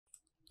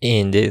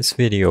In this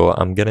video,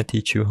 I'm gonna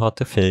teach you how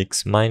to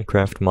fix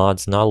Minecraft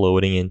mods not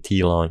loading in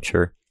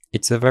TLauncher.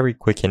 It's a very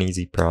quick and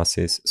easy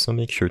process, so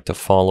make sure to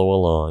follow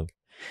along.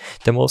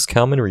 The most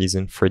common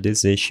reason for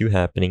this issue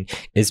happening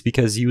is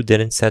because you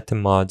didn't set the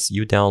mods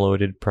you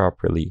downloaded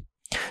properly.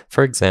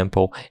 For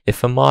example,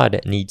 if a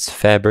mod needs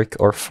Fabric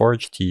or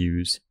Forge to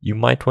use, you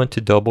might want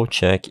to double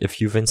check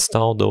if you've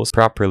installed those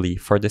properly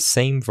for the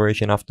same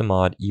version of the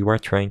mod you are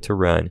trying to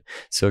run.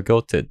 So go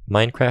to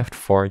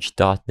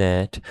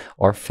minecraftforge.net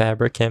or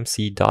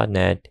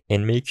fabricmc.net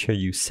and make sure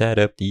you set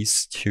up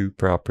these two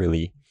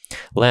properly.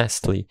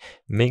 Lastly,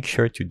 make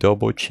sure to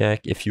double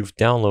check if you've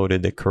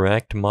downloaded the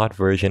correct mod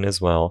version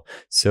as well.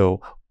 So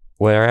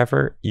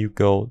wherever you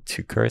go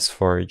to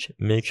CurseForge,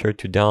 make sure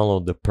to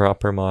download the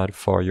proper mod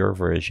for your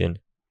version.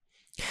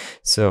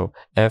 So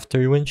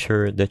after you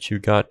ensure that you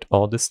got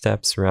all the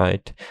steps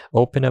right,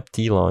 open up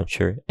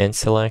TLauncher and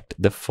select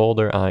the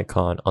folder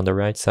icon on the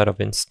right side of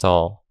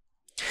install.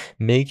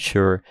 Make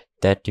sure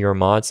that your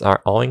mods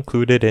are all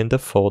included in the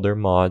folder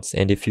mods,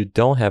 and if you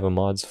don't have a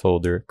mods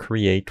folder,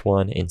 create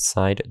one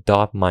inside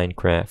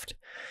 .minecraft.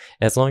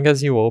 As long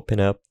as you open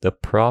up the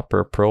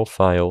proper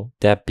profile,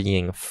 that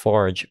being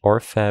Forge or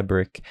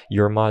Fabric,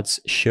 your mods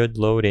should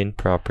load in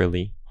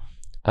properly.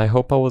 I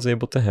hope I was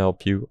able to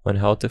help you on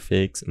how to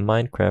fix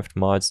Minecraft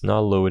mods not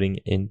loading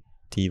in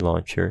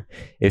TLauncher.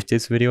 If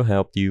this video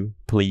helped you,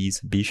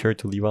 please be sure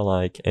to leave a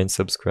like and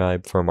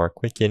subscribe for more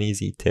quick and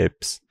easy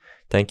tips.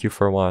 Thank you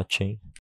for watching.